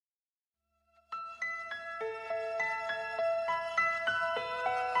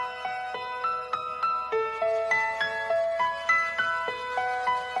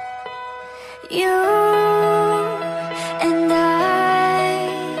You and I,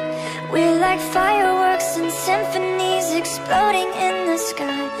 we're like fireworks and symphonies exploding in the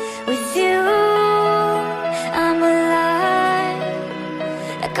sky. With you, I'm alive.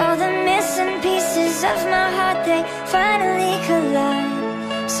 Like all the missing pieces of my heart, they finally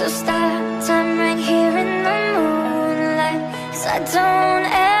collide. So stop time right here in the moonlight, 'cause I don't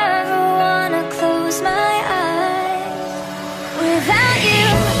ever wanna close my